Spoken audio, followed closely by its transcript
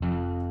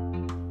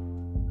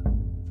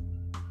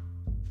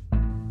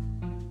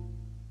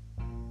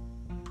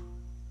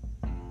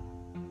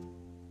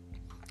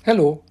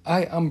Hello,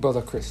 I am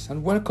Brother Chris,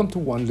 and welcome to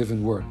One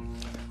Living Word,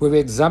 where we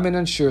examine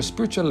and share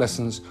spiritual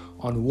lessons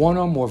on one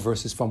or more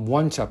verses from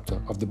one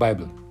chapter of the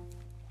Bible.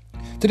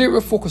 Today we're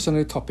focused on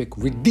the topic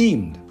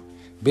redeemed,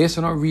 based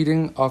on our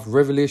reading of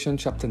Revelation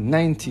chapter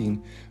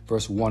 19,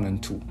 verse 1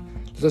 and 2.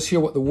 Let us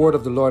hear what the word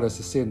of the Lord has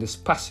to say in this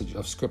passage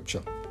of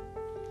Scripture.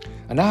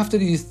 And after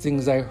these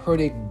things I heard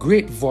a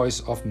great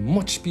voice of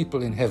much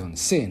people in heaven,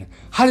 saying,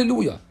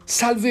 Hallelujah!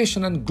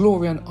 Salvation and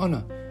glory and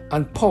honor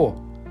and power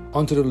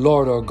unto the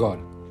Lord our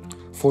God.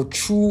 For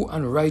true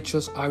and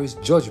righteous are his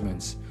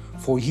judgments,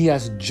 for he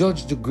has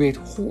judged the great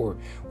whore,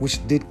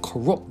 which did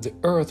corrupt the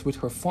earth with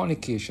her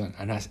fornication,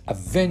 and has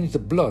avenged the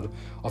blood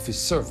of his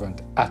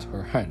servant at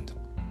her hand.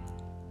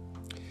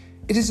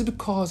 It is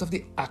because of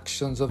the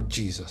actions of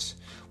Jesus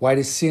why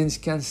the saints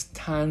can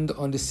stand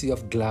on the sea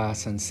of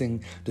glass and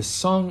sing the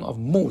song of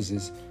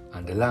Moses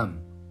and the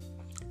Lamb.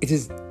 It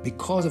is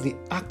because of the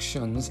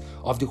actions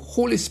of the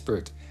Holy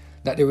Spirit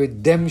that the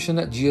redemption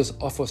that Jesus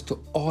offers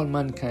to all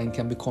mankind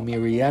can become a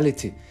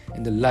reality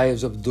in the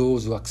lives of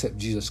those who accept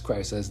Jesus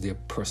Christ as their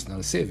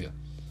personal Savior.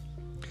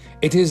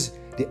 It is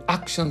the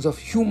actions of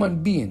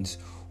human beings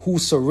who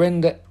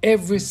surrender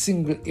every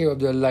single area of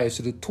their lives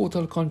to the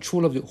total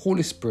control of the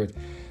Holy Spirit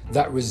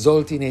that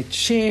result in a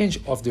change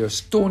of their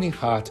stony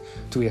heart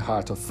to a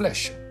heart of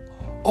flesh.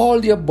 All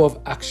the above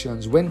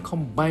actions, when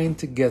combined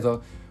together,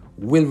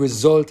 will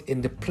result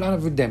in the plan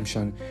of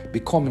redemption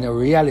becoming a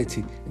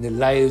reality in the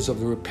lives of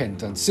the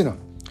repentant sinner.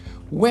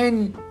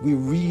 When we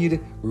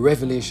read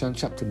Revelation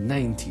chapter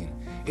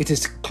 19, it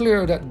is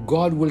clear that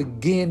God will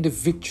gain the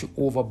victory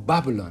over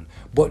Babylon.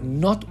 But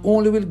not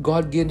only will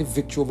God gain the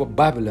victory over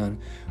Babylon,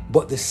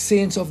 but the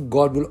saints of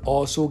God will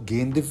also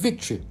gain the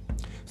victory.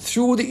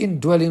 Through the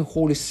indwelling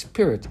Holy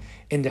Spirit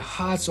in the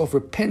hearts of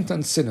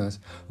repentant sinners,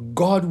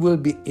 God will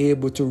be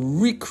able to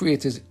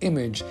recreate his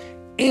image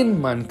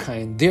in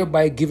mankind,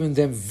 thereby giving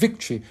them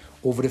victory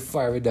over the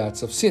fiery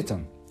darts of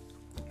Satan.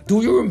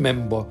 Do you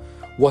remember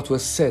what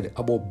was said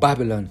about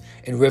Babylon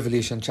in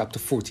Revelation chapter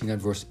 14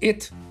 and verse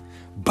 8?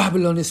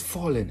 Babylon is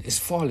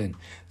fallen,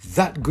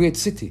 that great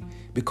city,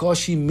 because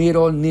she made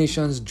all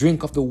nations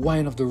drink of the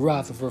wine of the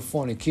wrath of her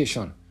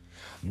fornication.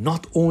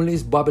 Not only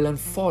is Babylon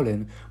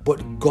fallen,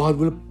 but God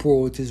will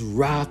pour out his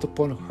wrath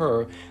upon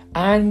her,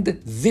 and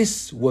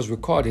this was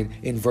recorded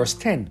in verse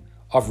 10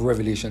 of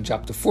Revelation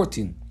chapter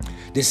 14.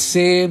 The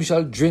same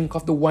shall drink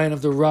of the wine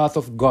of the wrath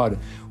of God,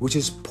 which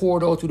is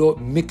poured out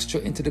without mixture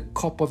into the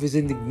cup of his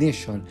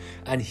indignation,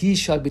 and he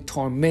shall be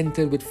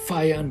tormented with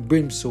fire and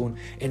brimstone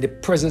in the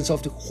presence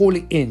of the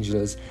holy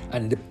angels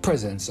and in the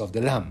presence of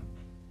the Lamb.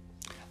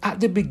 At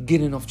the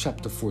beginning of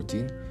chapter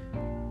 19,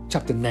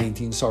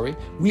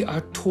 we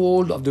are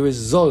told of the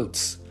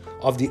results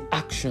of the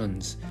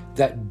actions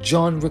that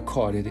John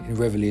recorded in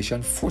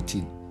Revelation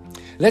 14.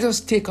 Let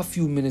us take a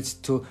few minutes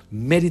to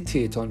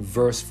meditate on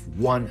verse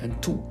 1 and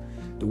 2.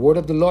 The word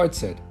of the Lord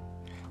said,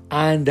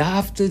 And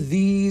after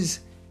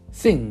these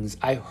things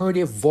I heard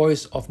a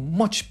voice of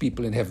much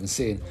people in heaven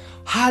saying,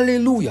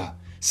 Hallelujah!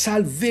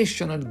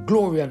 Salvation and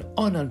glory and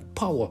honor and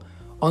power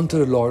unto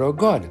the Lord our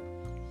God.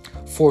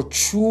 For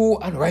true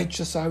and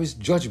righteous are his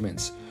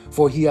judgments,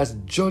 for he has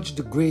judged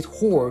the great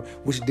whore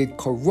which did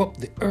corrupt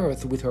the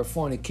earth with her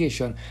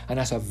fornication, and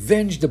has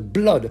avenged the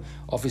blood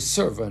of his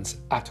servants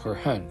at her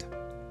hand.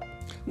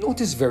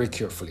 Notice very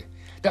carefully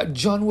that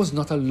John was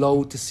not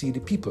allowed to see the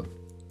people.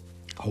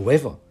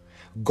 However,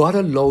 God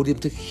allowed him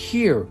to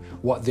hear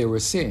what they were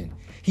saying.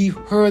 He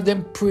heard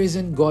them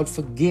praising God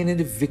for gaining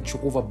the victory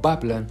over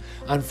Babylon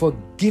and for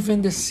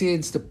giving the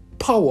saints the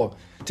power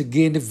to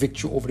gain the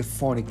victory over the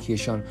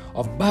fornication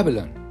of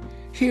Babylon.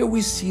 Here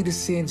we see the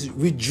saints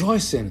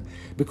rejoicing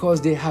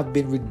because they have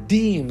been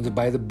redeemed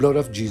by the blood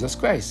of Jesus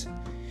Christ.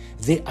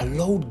 They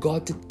allowed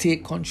God to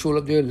take control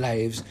of their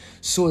lives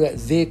so that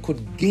they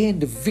could gain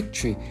the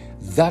victory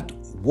that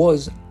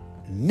was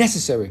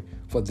necessary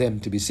for them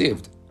to be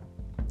saved.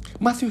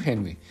 Matthew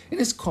Henry, in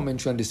his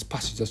commentary on this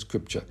passage of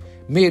Scripture,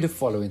 made the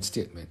following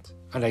statement,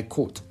 and I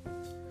quote,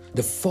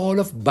 The fall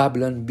of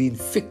Babylon being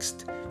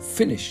fixed,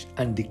 finished,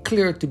 and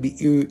declared to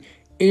be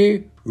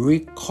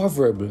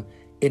irrecoverable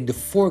in the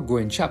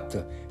foregoing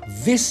chapter,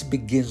 this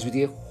begins with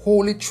a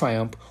holy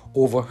triumph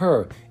over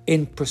her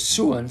in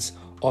pursuance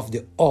of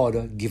the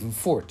order given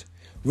forth.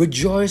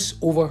 Rejoice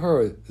over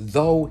her,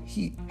 thou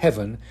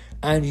heaven,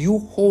 and you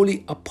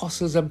holy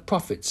apostles and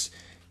prophets.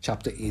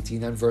 Chapter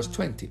 18 and verse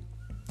 20.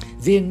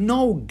 They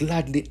now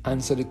gladly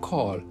answer the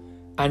call,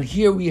 and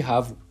here we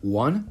have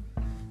 1.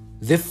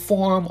 The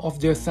form of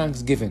their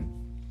thanksgiving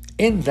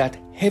in that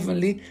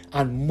heavenly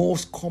and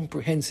most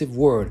comprehensive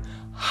word,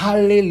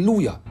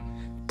 Hallelujah.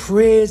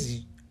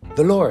 Praise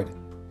the Lord.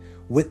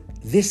 With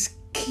this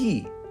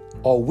key,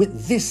 or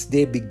with this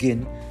they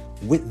begin,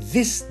 with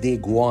this they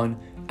go on,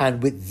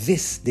 and with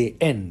this they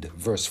end.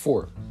 Verse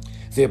 4.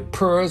 Their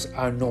prayers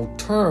are now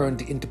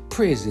turned into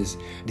praises.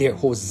 Their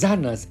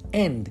hosannas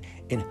end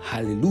in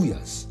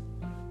hallelujahs.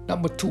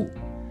 Number 2.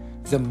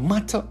 The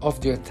matter of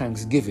their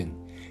thanksgiving.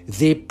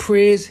 They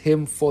praise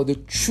him for the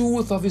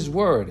truth of his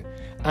word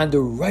and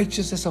the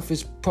righteousness of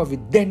his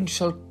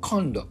providential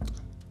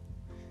conduct.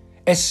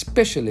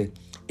 especially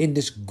in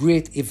this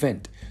great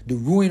event, the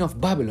ruin of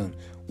Babylon,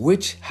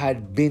 which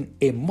had been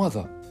a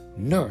mother,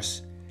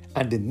 nurse,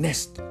 and the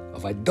nest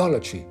of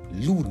idolatry,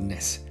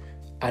 lewdness,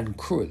 and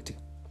cruelty,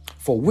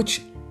 for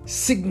which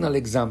signal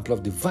example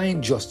of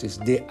divine justice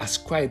they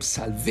ascribe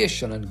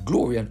salvation and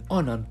glory and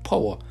honor and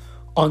power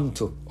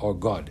unto our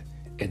God.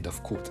 End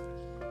of quote.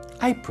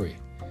 I pray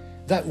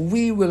that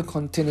we will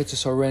continue to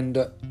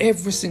surrender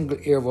every single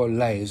area of our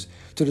lives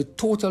to the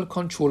total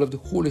control of the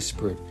Holy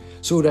Spirit,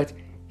 so that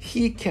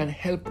He can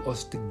help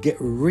us to get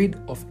rid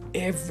of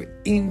every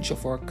inch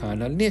of our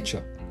carnal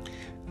nature.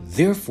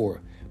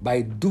 Therefore,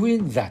 by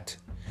doing that,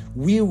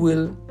 we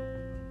will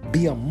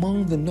be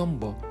among the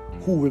number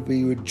who will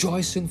be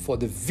rejoicing for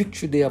the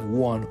victory they have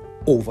won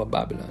over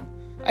Babylon.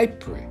 I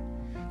pray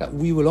that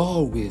we will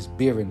always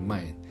bear in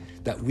mind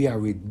that we are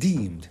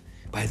redeemed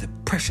by the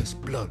precious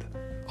blood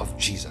of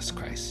Jesus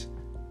Christ.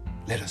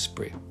 Let us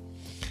pray.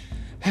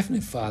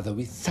 Heavenly Father,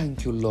 we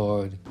thank you,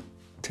 Lord,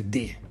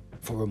 today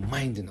for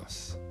reminding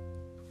us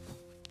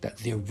that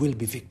there will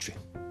be victory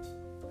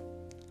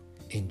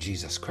in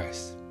Jesus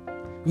Christ.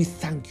 We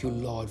thank you,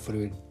 Lord, for the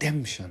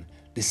redemption,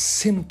 the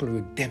simple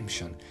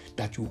redemption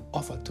that you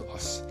offer to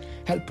us.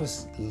 Help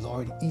us,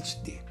 Lord,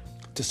 each day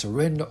to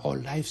surrender our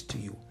lives to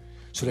you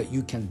so that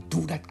you can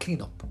do that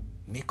cleanup.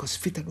 Make us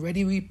fit and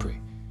ready, we pray,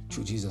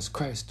 through Jesus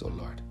Christ, our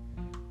Lord.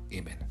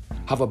 Amen.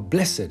 Have a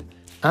blessed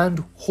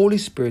and Holy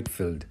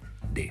Spirit-filled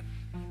day.